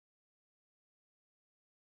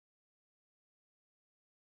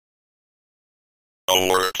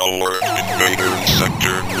Alert, alert, invader in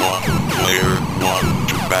Sector 1, Player 1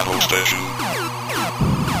 to battle station.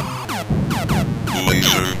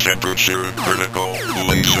 Laser temperature critical,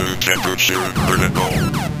 laser temperature critical.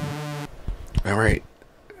 Alright,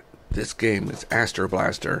 this game is Astro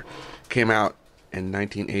Blaster. Came out in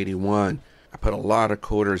 1981. I put a lot of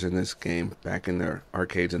quarters in this game back in the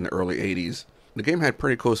arcades in the early 80s. The game had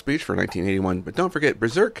pretty cool speech for 1981, but don't forget,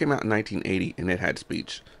 Berserk came out in 1980 and it had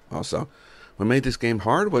speech also. What made this game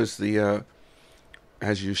hard was the,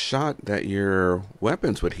 as you shot, that your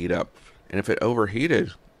weapons would heat up. And if it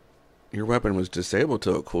overheated, your weapon was disabled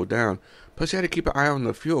till it cooled down. Plus you had to keep an eye on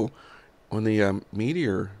the fuel. On the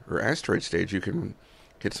meteor or asteroid stage, you can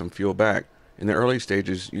get some fuel back. In the early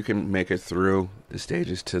stages, you can make it through the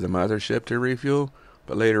stages to the mothership to refuel.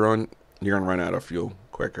 But later on, you're going to run out of fuel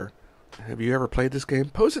quicker. Have you ever played this game?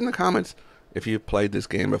 Post in the comments if you've played this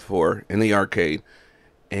game before in the arcade.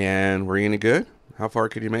 And were you any good? How far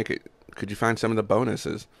could you make it? Could you find some of the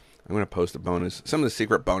bonuses? I'm going to post a bonus. Some of the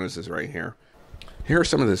secret bonuses right here. Here are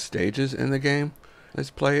some of the stages in the game. Let's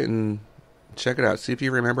play it and check it out. See if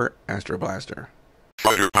you remember Astro Blaster.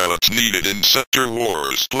 Fighter pilots needed in Sector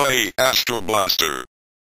Wars. Play Astro Blaster.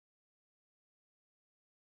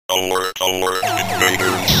 Alert, alert, invader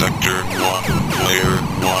in Sector 1, Player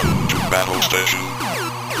 1 to battle station.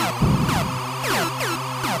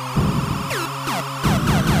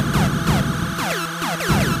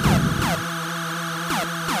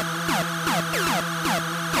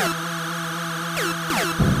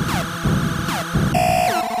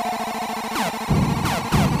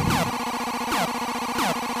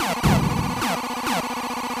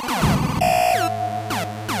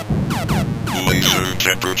 Laser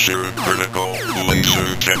temperature critical,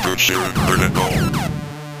 laser temperature critical.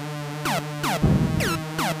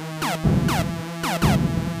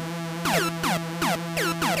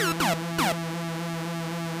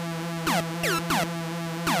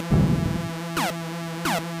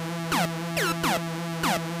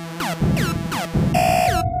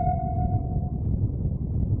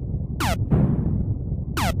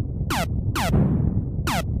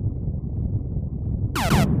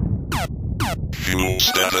 Fuel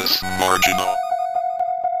status marginal.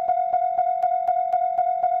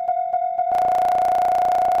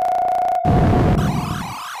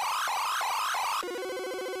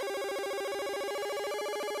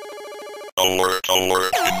 Alert,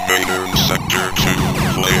 alert, invader in Sector 2,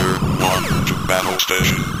 Player 1 to battle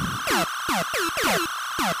station.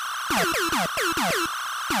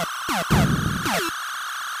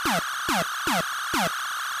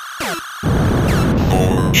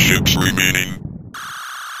 4 ships remaining.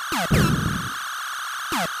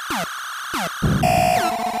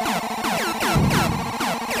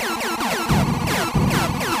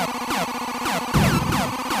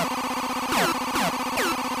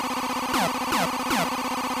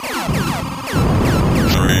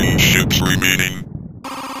 Ships remaining.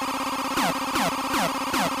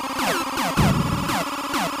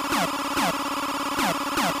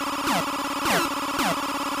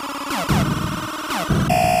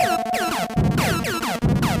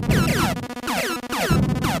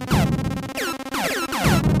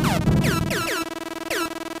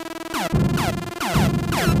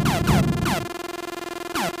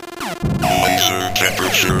 Laser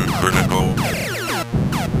temperature critical.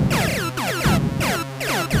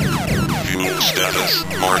 Status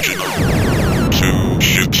marginal. 2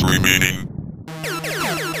 ships remaining.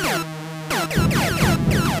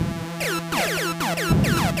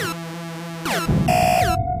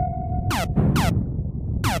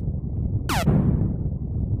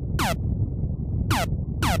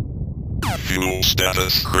 Fuel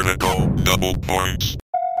status critical. Double points.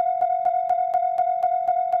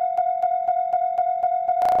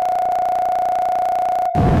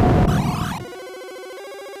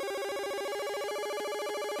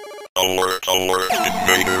 Alert, alert,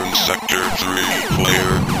 invader in Sector 3,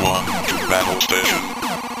 Player 1 to battle station.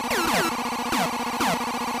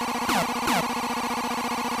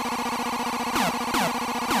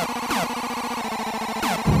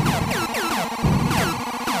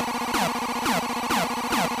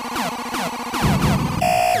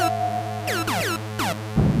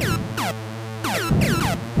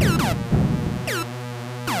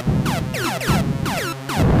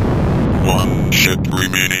 One ship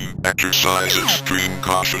remaining. Exercise extreme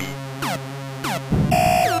caution.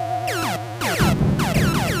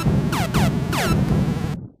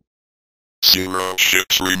 Zero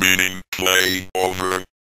ships remaining. Play over.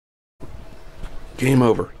 Game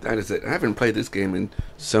over. That is it. I haven't played this game in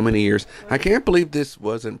so many years. I can't believe this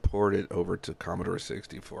wasn't ported over to Commodore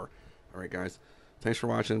 64. Alright guys, Thanks for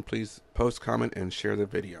watching. Please post, comment, and share the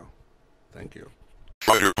video. Thank you.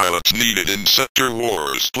 Fighter pilots needed in Sector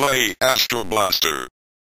Wars. Play Astro Blaster.